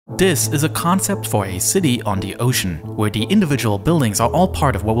This is a concept for a city on the ocean, where the individual buildings are all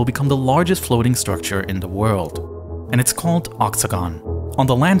part of what will become the largest floating structure in the world. And it's called Oxagon. On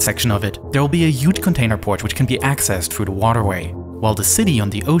the land section of it, there will be a huge container port which can be accessed through the waterway, while the city on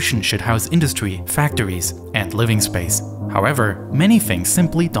the ocean should house industry, factories, and living space. However, many things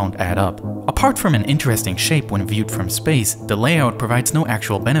simply don't add up. Apart from an interesting shape when viewed from space, the layout provides no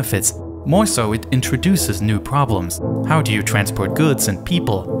actual benefits. More so, it introduces new problems. How do you transport goods and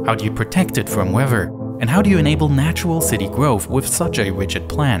people? How do you protect it from weather? And how do you enable natural city growth with such a rigid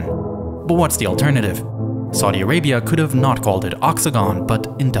plan? But what's the alternative? Saudi Arabia could have not called it Oxagon,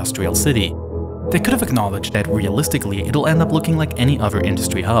 but Industrial City. They could have acknowledged that realistically it'll end up looking like any other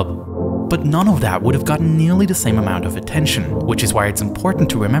industry hub. But none of that would have gotten nearly the same amount of attention, which is why it's important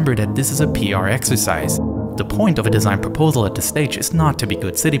to remember that this is a PR exercise. The point of a design proposal at this stage is not to be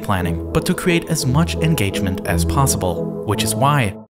good city planning, but to create as much engagement as possible, which is why